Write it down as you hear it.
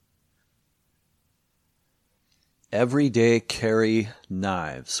Everyday carry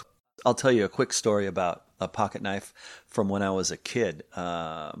knives. I'll tell you a quick story about a pocket knife from when I was a kid.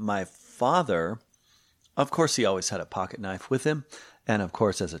 My father, of course, he always had a pocket knife with him. And of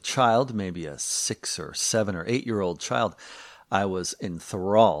course, as a child, maybe a 6 or 7 or 8-year-old child, I was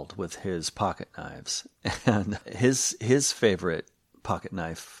enthralled with his pocket knives. And his favorite pocket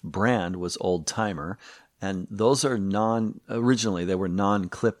knife brand was Old Timer. And those are originally they were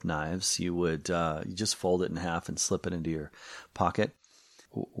non-clip knives. You would you just fold it in half and slip it into your pocket.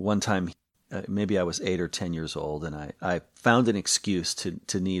 One time, maybe I was 8 or 10 years old, and I found an excuse to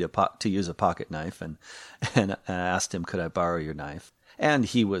use a pocket knife, and I asked him, could I borrow your knife? And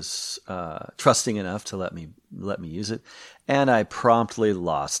he was trusting enough to let me use it, and I promptly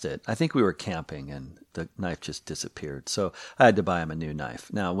lost it. I think we were camping, and the knife just disappeared. So I had to buy him a new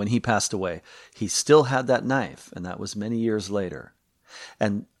knife. Now, when he passed away, he still had that knife, and that was many years later.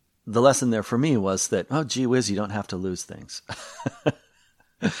 And the lesson there for me was that, oh, gee whiz, you don't have to lose things.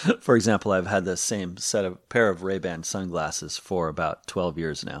 For example, I've had the same pair of Ray-Ban sunglasses for about 12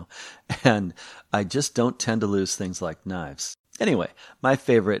 years now, and I just don't tend to lose things like knives. Anyway, my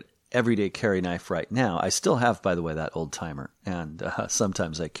favorite everyday carry knife right now, I still have, by the way, that Old Timer, and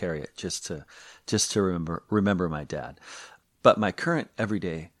sometimes I carry it just to remember my dad. But my current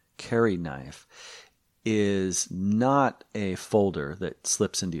everyday carry knife is not a folder that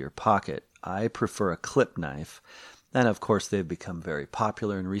slips into your pocket. I prefer a clip knife. And of course, they've become very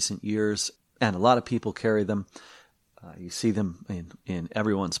popular in recent years, and a lot of people carry them. You see them in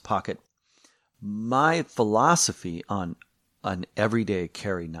everyone's pocket. My philosophy on an everyday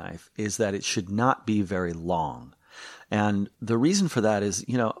carry knife is that it should not be very long. And the reason for that is,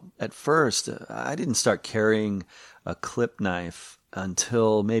 at first, I didn't start carrying a clip knife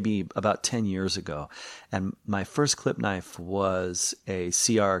until maybe about 10 years ago. And my first clip knife was a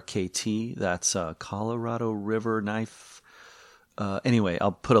CRKT. That's a Colorado River knife. Anyway,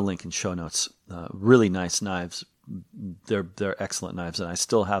 I'll put a link in show notes. Really nice knives. They're excellent knives, and I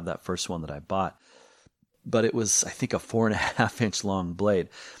still have that first one that I bought. But it was, I think, a 4.5-inch long blade.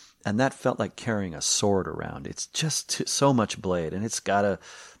 And that felt like carrying a sword around. It's just so much blade, and it's got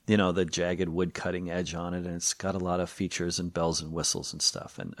the jagged wood cutting edge on it, and it's got a lot of features and bells and whistles and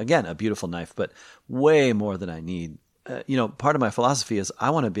stuff. And again, a beautiful knife, but way more than I need. Part of my philosophy is I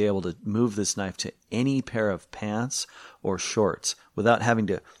want to be able to move this knife to any pair of pants or shorts without having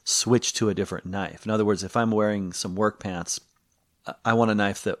to switch to a different knife. In other words, if I'm wearing some work pants, I want a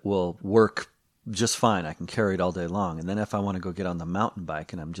knife that will work just fine. I can carry it all day long. And then if I want to go get on the mountain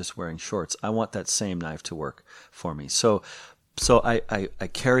bike and I'm just wearing shorts, I want that same knife to work for me. So I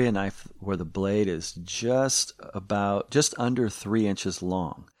carry a knife where the blade is just under 3 inches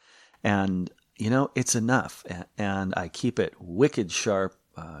long. And, it's enough. And I keep it wicked sharp,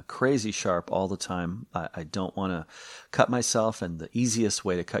 crazy sharp all the time. I don't want to cut myself. And the easiest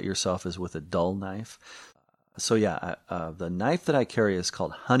way to cut yourself is with a dull knife. So yeah, the knife that I carry is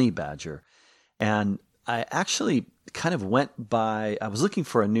called Honey Badger. And I actually kind of I was looking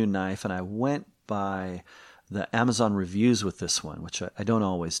for a new knife, and I went by the Amazon reviews with this one, which I don't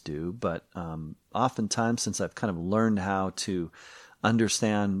always do, but oftentimes, since I've kind of learned how to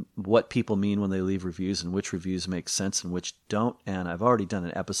understand what people mean when they leave reviews and which reviews make sense and which don't, and I've already done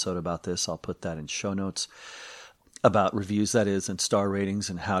an episode about this. I'll put that in show notes, about reviews, that is, and star ratings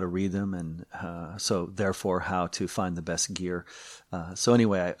and how to read them, and so therefore how to find the best gear. So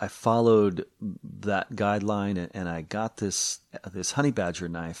anyway, I followed that guideline, and I got this Honey Badger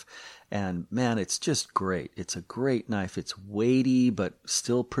knife, and man, it's just great. It's a great knife. It's weighty, but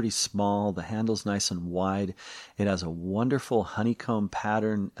still pretty small. The handle's nice and wide. It has a wonderful honeycomb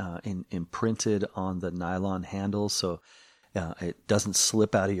pattern imprinted on the nylon handle, so it doesn't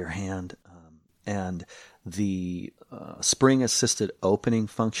slip out of your hand. And the spring-assisted opening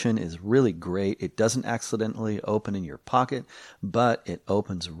function is really great. It doesn't accidentally open in your pocket, but it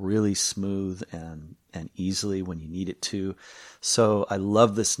opens really smooth and easily when you need it to. So I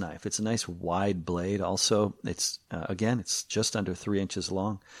love this knife. It's a nice wide blade also. It's it's just under 3 inches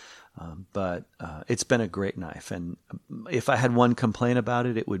long, but it's been a great knife. And if I had one complaint about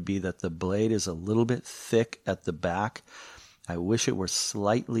it, it would be that the blade is a little bit thick at the back. I wish it were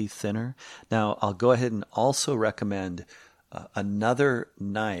slightly thinner. Now, I'll go ahead and also recommend another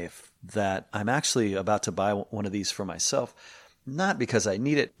knife that I'm actually about to buy one of these for myself, not because I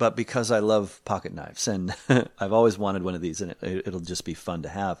need it, but because I love pocket knives. And I've always wanted one of these, and it'll just be fun to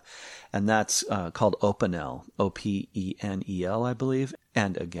have. And that's called Openel, Openel, I believe.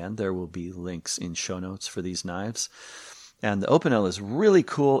 And again, there will be links in show notes for these knives. And the Openel is really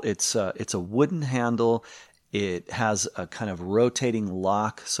cool. It's a wooden handle. It has a kind of rotating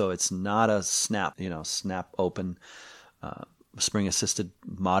lock, so it's not a snap open spring-assisted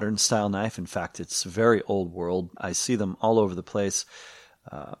modern style knife. In fact, it's very old world. I see them all over the place.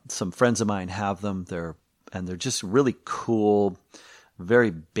 Some friends of mine have them. They're just really cool,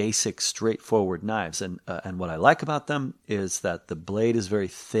 very basic, straightforward knives. And what I like about them is that the blade is very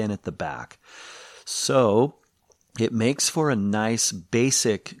thin at the back. So it makes for a nice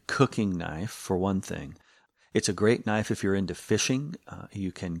basic cooking knife, for one thing. It's a great knife if you're into fishing.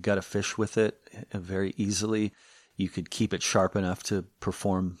 You can gut a fish with it very easily. You could keep it sharp enough to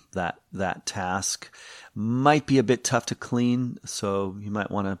perform that task. Might be a bit tough to clean, so you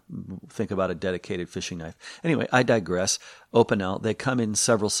might want to think about a dedicated fishing knife. Anyway, I digress. Opinel, they come in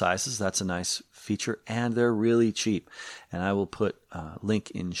several sizes. That's a nice feature, and they're really cheap. And I will put a link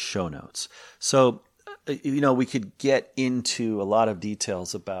in show notes. So, we could get into a lot of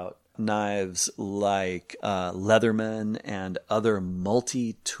details about knives like Leatherman and other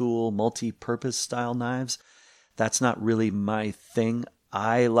multi-tool, multi-purpose style knives. That's not really my thing.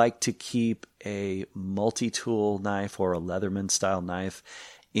 I like to keep a multi-tool knife or a Leatherman style knife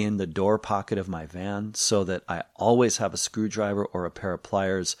in the door pocket of my van so that I always have a screwdriver or a pair of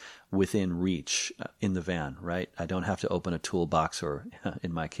pliers within reach in the van, right? I don't have to open a toolbox or,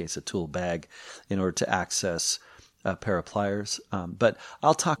 in my case, a tool bag in order to access a pair of pliers. But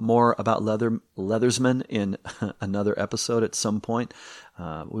I'll talk more about Leathersman in another episode at some point.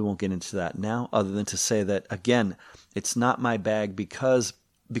 We won't get into that now, other than to say that, again, it's not my bag because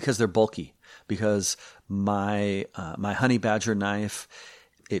they're bulky. Because my honey badger knife,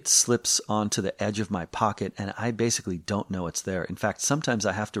 it slips onto the edge of my pocket, and I basically don't know it's there. In fact, sometimes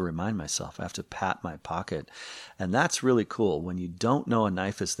I have to remind myself. I have to pat my pocket, and that's really cool when you don't know a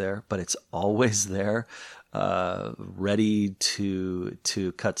knife is there, but it's always there. Ready to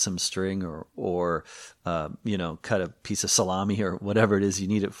cut some string or cut a piece of salami or whatever it is you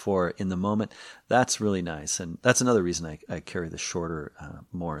need it for in the moment. That's really nice. And that's another reason I carry the shorter,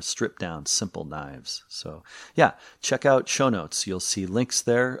 more stripped down, simple knives. So yeah, check out show notes. You'll see links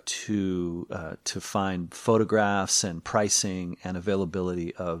there to find photographs and pricing and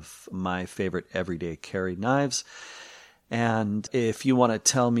availability of my favorite everyday carry knives. And if you want to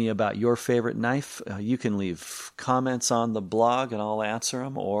tell me about your favorite knife, you can leave comments on the blog and I'll answer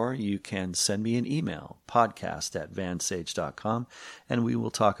them, or you can send me an email, podcast@vansage.com, and we will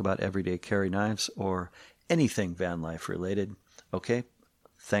talk about everyday carry knives or anything van life related. Okay,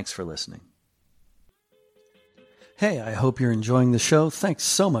 thanks for listening. Hey, I hope you're enjoying the show. Thanks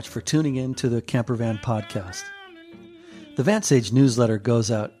so much for tuning in to the Campervan Podcast. The Vansage newsletter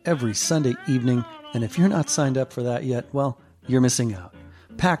goes out every Sunday evening, and if you're not signed up for that yet, well, you're missing out.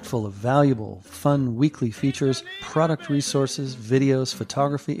 Packed full of valuable, fun weekly features, product resources, videos,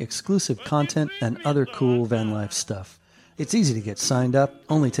 photography, exclusive content, and other cool van life stuff. It's easy to get signed up,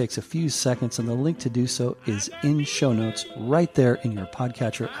 only takes a few seconds, and the link to do so is in show notes right there in your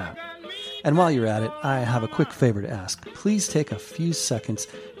podcatcher app. And while you're at it, I have a quick favor to ask. Please take a few seconds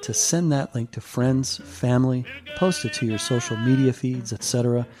to send that link to friends, family, post it to your social media feeds,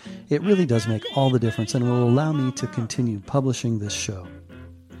 etc. It really does make all the difference and will allow me to continue publishing this show.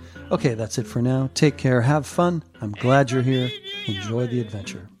 Okay, that's it for now. Take care, have fun. I'm glad you're here. Enjoy the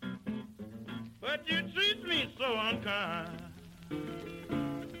adventure. But you treat me so unkind.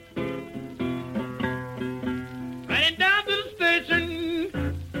 Riding down to the station,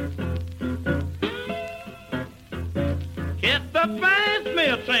 catch the fast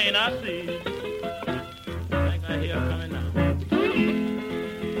mail train I see.